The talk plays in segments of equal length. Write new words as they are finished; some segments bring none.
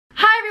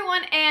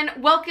and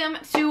welcome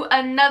to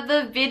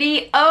another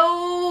video.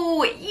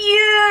 Oh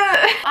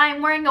yeah,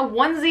 I'm wearing a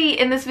onesie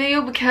in this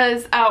video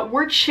because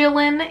we're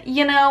chilling,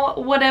 you know,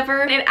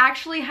 whatever. It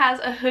actually has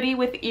a hoodie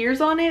with ears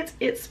on it.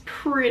 It's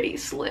pretty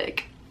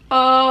slick.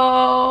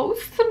 Oh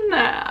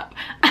snap.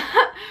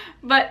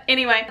 But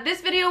anyway,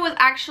 this video was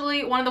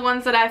actually one of the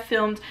ones that I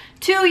filmed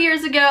 2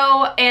 years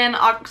ago in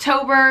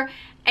October.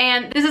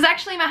 And this is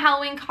actually my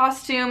Halloween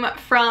costume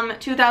from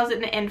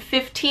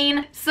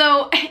 2015.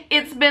 So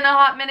it's been a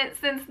hot minute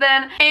since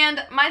then.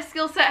 And my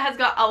skill set has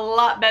got a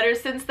lot better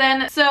since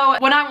then. So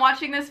when I'm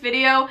watching this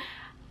video,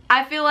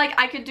 I feel like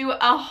I could do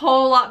a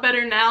whole lot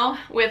better now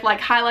with like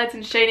highlights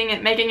and shading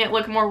and making it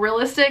look more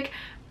realistic.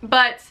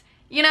 But,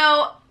 you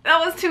know, that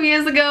was 2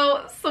 years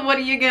ago, so what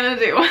are you gonna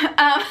do?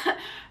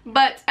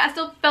 But I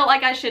still felt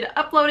like I should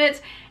upload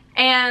it.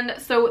 And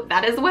so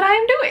that is what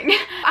I'm doing.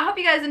 I hope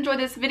you guys enjoyed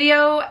this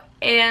video,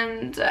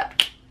 and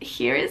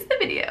here is the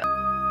video.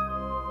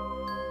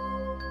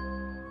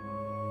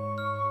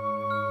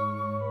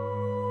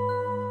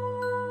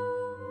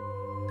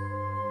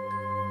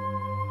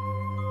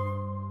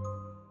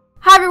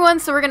 Hi everyone,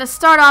 so we're going to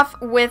start off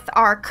with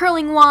our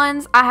curling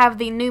wands. I have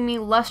the Numi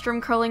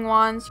Lustrum curling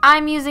wands.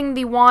 I'm using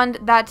the wand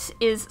that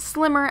is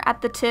slimmer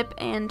at the tip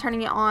and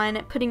turning it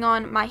on, putting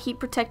on my heat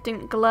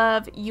protectant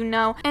glove, you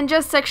know, and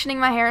just sectioning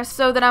my hair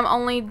so that I'm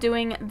only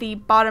doing the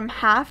bottom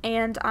half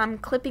and I'm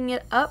clipping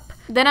it up.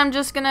 Then I'm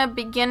just going to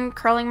begin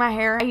curling my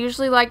hair. I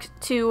usually like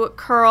to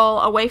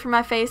curl away from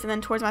my face and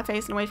then towards my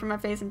face and away from my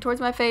face and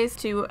towards my face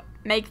to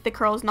make the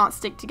curls not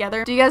stick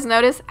together. Do you guys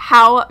notice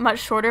how much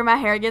shorter my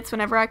hair gets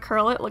whenever I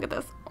curl it? Look at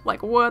this.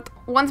 Like, what?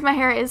 Once my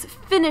hair is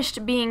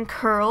finished being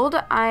curled,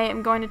 I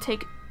am going to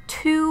take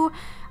 2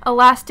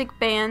 elastic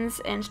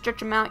bands and stretch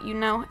them out, you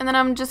know. And then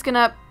I'm just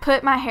gonna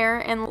put my hair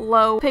in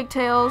low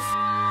pigtails.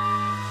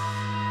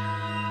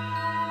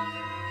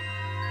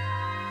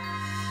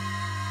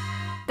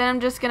 Then I'm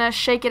just gonna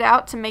shake it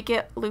out to make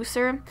it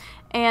looser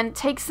and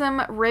take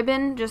some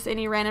ribbon, just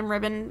any random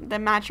ribbon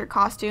that match your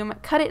costume,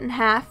 cut it in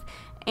half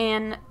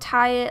and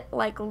tie it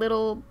like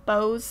little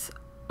bows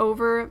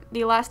over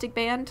the elastic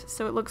band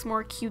so it looks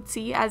more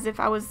cutesy, as if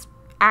I was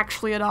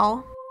actually a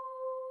doll.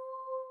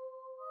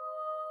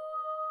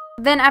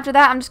 Then after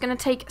that, I'm just going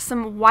to take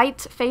some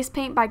white face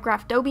paint by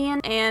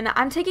Graftobian, and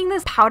I'm taking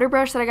this powder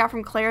brush that I got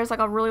from Claire's like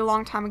a really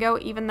long time ago,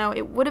 even though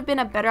it would have been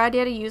a better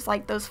idea to use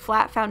like those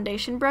flat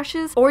foundation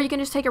brushes, or you can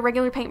just take a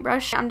regular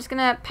paintbrush. I'm just going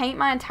to paint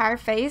my entire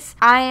face.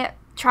 I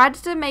tried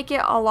to make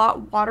it a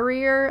lot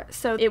waterier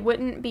so it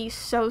wouldn't be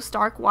so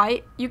stark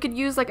white. You could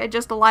use like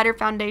just a lighter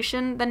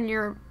foundation than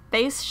your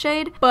base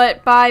shade,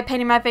 but by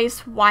painting my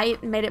face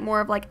white made it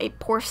more of like a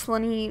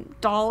porcelain-y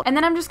doll. And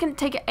then I'm just gonna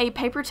take a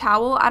paper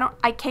towel.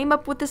 I came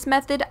up with this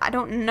method. I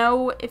don't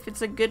know if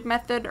it's a good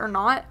method or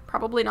not.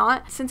 Probably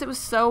not. Since it was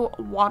so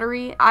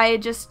watery, I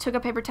just took a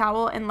paper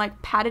towel and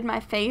like patted my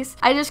face.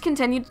 I just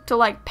continued to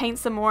like paint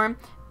some more,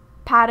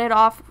 pat it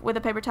off with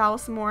a paper towel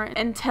some more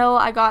until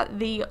I got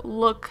the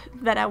look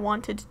that I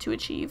wanted to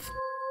achieve.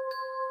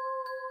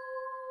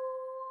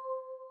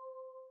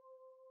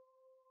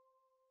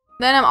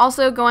 Then I'm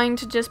also going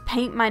to just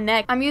paint my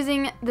neck. I'm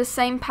using the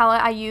same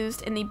palette I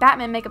used in the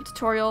Batman makeup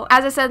tutorial.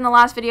 As I said in the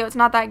last video, it's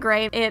not that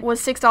great. It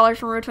was $6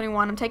 from Rue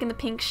 21. I'm taking the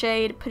pink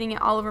shade, putting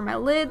it all over my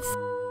lids.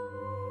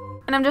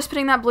 And I'm just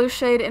putting that blue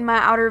shade in my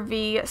outer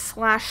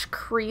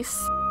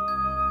V/crease.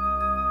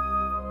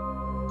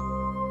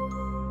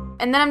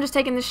 And then I'm just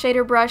taking the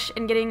shader brush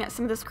and getting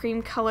some of this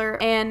cream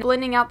color and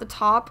blending out the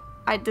top.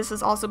 This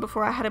is also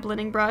before I had a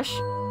blending brush.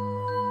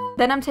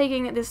 Then I'm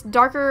taking this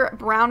darker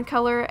brown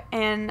color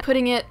and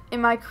putting it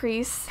in my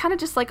crease, kind of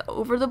just like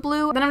over the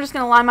blue. Then I'm just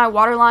going to line my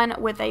waterline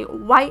with a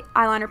white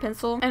eyeliner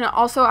pencil. And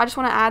also, I just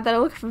want to add that I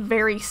look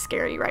very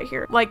scary right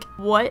here. Like,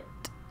 what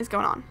is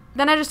going on?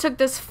 Then I just took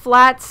this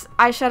flat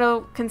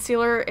eyeshadow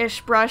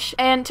concealer-ish brush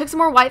and took some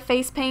more white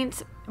face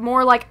paint,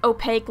 more like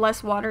opaque,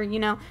 less water, you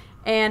know,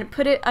 and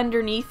put it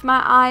underneath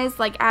my eyes,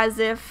 like as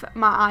if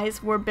my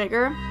eyes were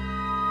bigger.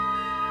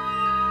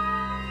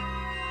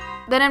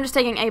 Then I'm just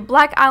taking a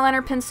black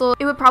eyeliner pencil.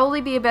 It would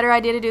probably be a better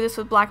idea to do this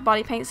with black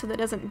body paint so that it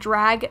doesn't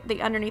drag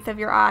the underneath of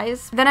your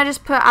eyes. Then I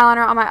just put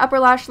eyeliner on my upper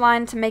lash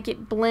line to make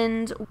it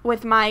blend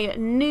with my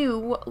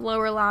new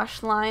lower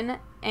lash line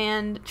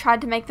and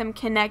tried to make them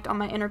connect on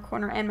my inner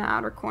corner and my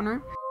outer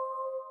corner.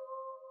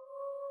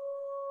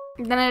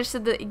 Then I just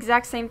did the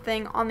exact same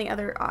thing on the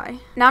other eye.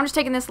 Now I'm just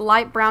taking this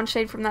light brown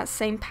shade from that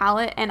same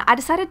palette and I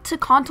decided to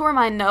contour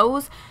my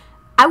nose.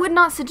 I would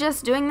not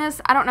suggest doing this.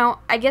 I don't know.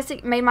 I guess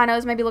it made my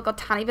nose maybe look a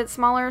tiny bit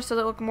smaller so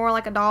that it looked more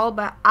like a doll,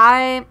 but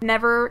I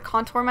never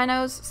contour my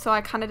nose, so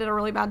I kind of did a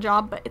really bad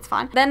job, but it's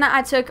fine. Then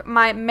I took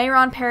my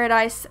Mayron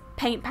Paradise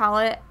paint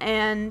palette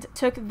and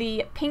took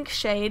the pink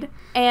shade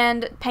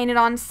and painted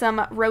on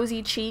some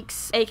rosy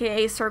cheeks,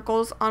 aka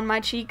circles, on my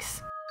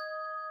cheeks.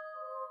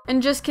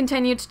 And just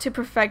continued to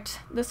perfect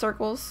the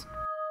circles.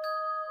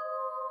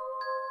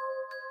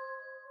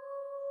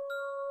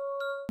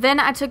 Then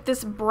I took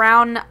this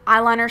brown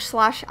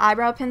eyeliner /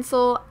 eyebrow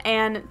pencil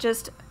and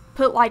just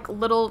put like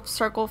little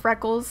circle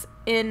freckles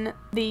in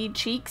the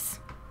cheeks.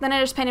 Then I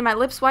just painted my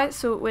lips white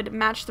so it would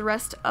match the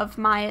rest of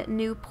my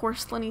new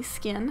porcelain-y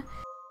skin.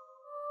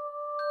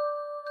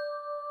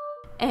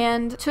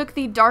 And took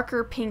the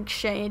darker pink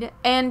shade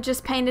and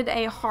just painted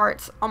a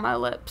heart on my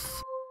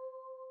lips.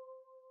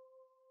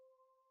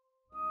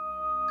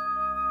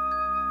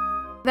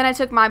 Then I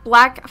took my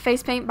black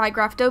face paint by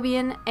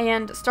Graftobian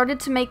and started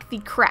to make the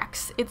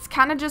cracks. It's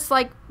kind of just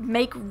like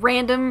make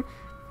random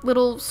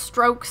little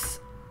strokes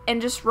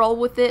and just roll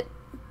with it.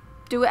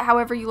 Do it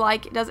however you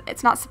like.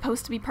 It's not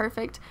supposed to be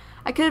perfect.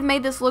 I could have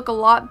made this look a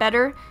lot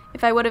better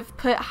if I would have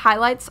put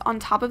highlights on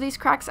top of these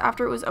cracks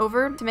after it was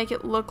over to make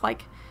it look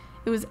like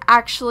it was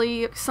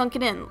actually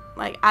sunken in.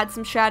 Like, add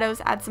some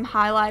shadows, add some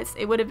highlights.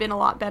 It would have been a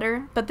lot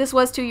better. But this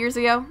was 2 years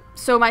ago,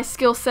 so my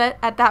skill set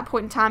at that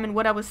point in time and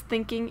what I was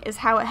thinking is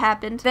how it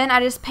happened. Then I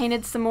just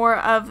painted some more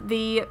of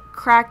the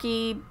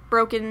cracky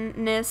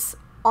brokenness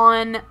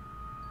on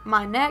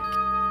my neck.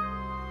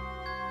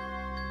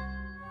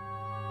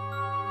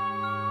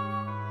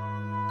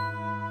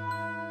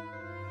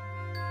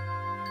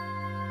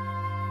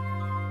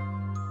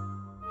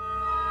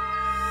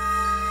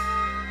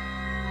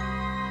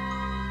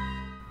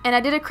 And I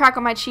did a crack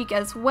on my cheek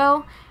as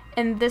well,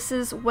 and this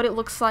is what it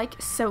looks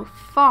like so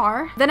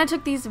far. Then I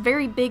took these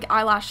very big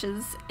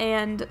eyelashes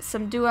and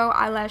some duo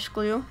eyelash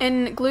glue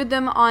and glued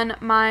them on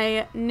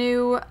my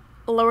new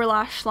lower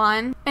lash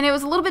line. And it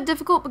was a little bit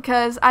difficult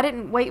because I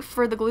didn't wait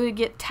for the glue to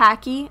get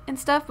tacky and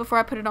stuff before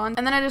I put it on.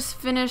 And then I just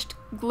finished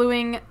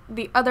gluing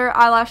the other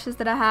eyelashes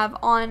that I have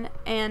on,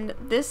 and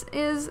this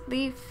is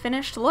the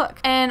finished look.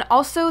 And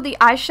also the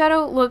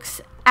eyeshadow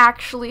looks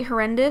actually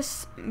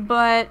horrendous,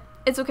 but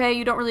it's okay,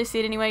 you don't really see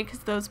it anyway because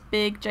those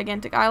big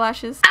gigantic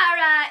eyelashes.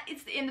 Alright,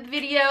 it's the end of the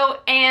video,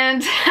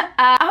 and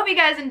I hope you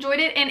guys enjoyed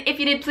it, and if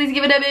you did, please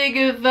give it a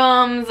big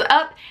thumbs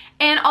up.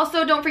 And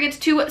also don't forget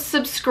to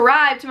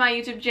subscribe to my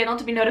YouTube channel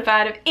to be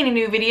notified of any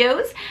new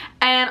videos.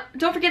 And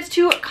don't forget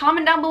to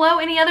comment down below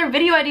any other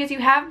video ideas you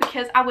have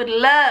because I would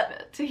love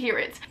to hear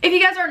it. If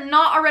you guys are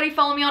not already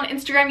following me on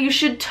Instagram, you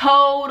should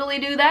totally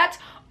do that.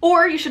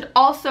 Or you should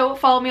also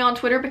follow me on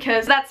Twitter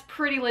because that's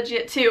pretty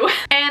legit too.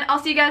 And I'll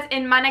see you guys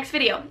in my next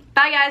video.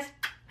 Bye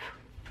guys!